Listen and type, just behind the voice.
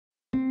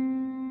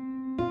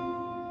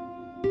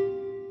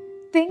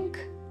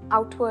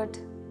outward.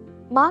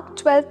 Mark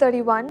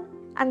 12:31,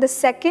 and the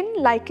second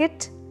like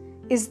it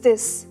is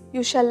this,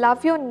 you shall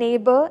love your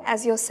neighbor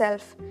as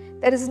yourself.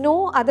 There is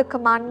no other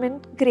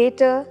commandment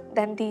greater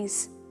than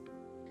these.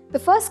 The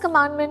first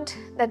commandment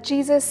that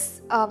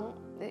Jesus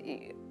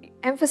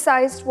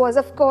emphasized was,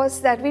 of course,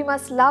 that we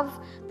must love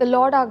the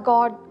Lord our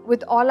God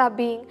with all our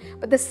being.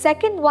 But the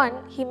second one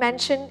he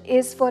mentioned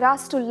is for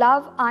us to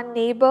love our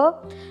neighbor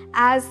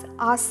as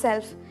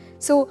ourselves.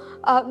 So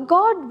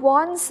God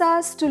wants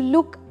us to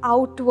look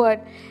outward.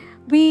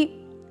 We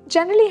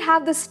generally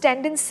have this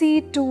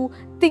tendency to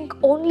think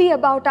only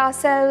about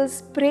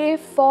ourselves, pray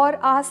for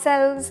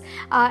ourselves,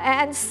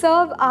 and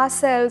serve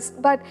ourselves.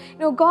 But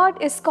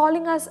God is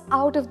calling us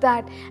out of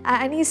that,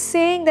 and He's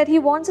saying that He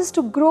wants us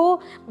to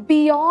grow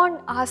beyond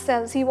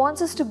ourselves. He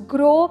wants us to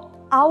grow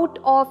out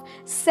of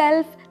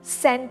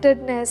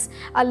self-centeredness.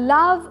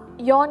 Love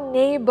your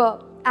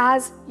neighbor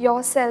as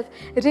yourself.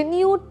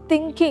 Renewed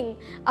thinking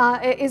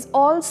is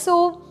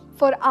also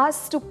for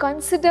us to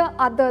consider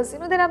others.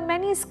 There are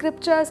many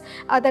scriptures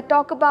that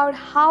talk about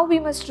how we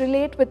must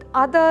relate with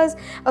others.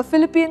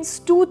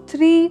 Philippians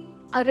 2:3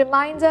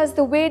 reminds us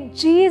the way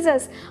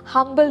Jesus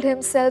humbled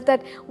Himself,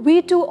 that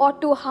we too ought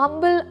to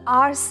humble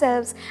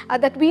ourselves,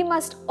 that we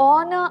must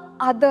honor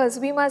others,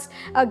 we must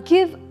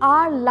give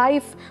our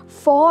life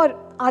for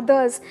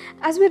others.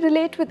 As we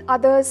relate with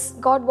others,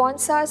 God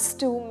wants us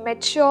to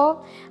mature,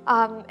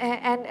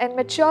 and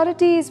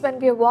maturity is when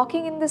we are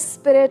walking in the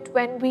Spirit,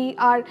 when we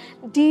are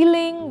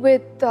dealing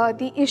with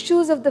the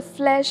issues of the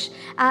flesh,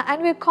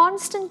 and we're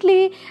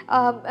constantly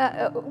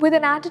with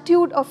an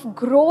attitude of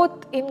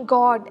growth in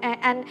God,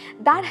 and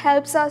that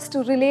helps us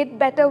to relate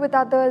better with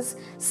others,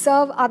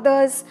 serve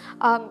others,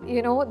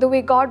 the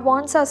way God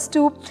wants us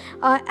to,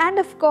 and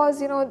of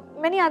course,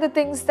 many other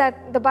things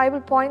that the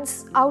Bible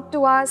points out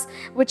to us,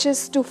 which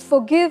is to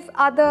forgive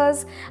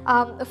others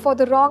for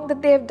the wrong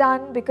that they have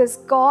done, because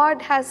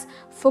God has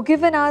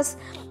forgiven us,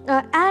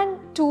 and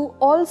to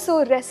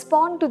also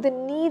respond to the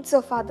needs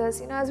of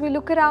others. As we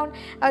look around,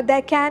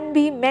 there can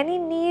be many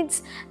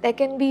needs, there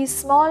can be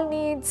small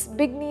needs,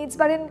 big needs,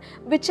 but in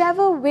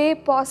whichever way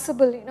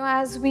possible,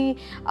 as we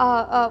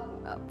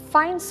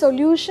find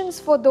solutions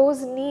for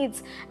those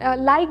needs,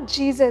 like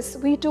Jesus,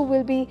 we too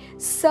will be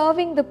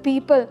serving the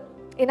people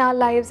in our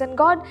lives. And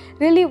God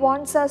really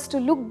wants us to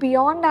look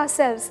beyond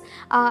ourselves,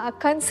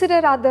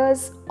 consider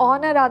others,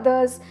 honor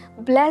others,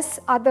 bless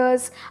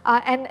others,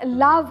 and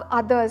love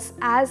others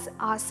as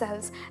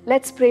ourselves.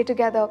 Let's pray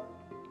together.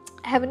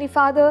 Heavenly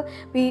Father,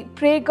 we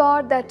pray,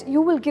 God, that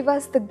you will give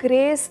us the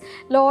grace,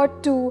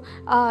 Lord, to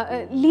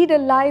lead a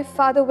life,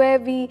 Father, where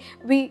we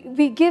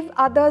give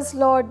others,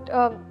 Lord,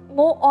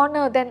 more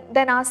honor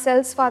than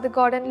ourselves, Father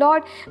God. And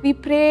Lord, we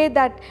pray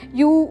that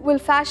you will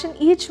fashion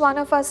each one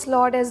of us,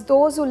 Lord, as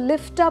those who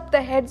lift up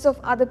the heads of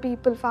other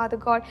people, Father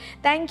God.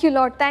 Thank you,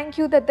 Lord. Thank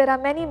you that there are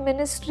many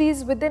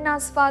ministries within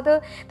us,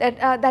 Father,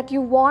 that you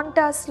want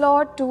us,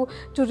 Lord, to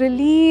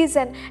release.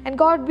 And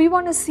God, we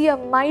want to see a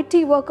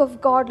mighty work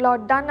of God,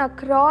 Lord, done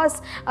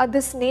across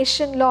this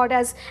nation, Lord,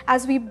 as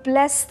we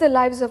bless the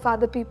lives of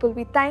other people.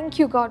 We thank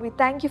you, God. We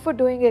thank you for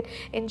doing it.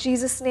 In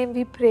Jesus' name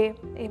we pray.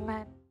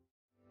 Amen.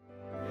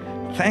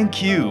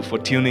 Thank you for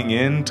tuning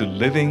in to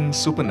Living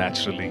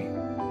Supernaturally.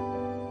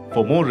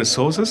 For more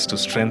resources to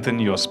strengthen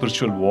your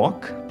spiritual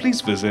walk, please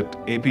visit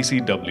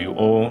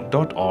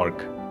apcwo.org.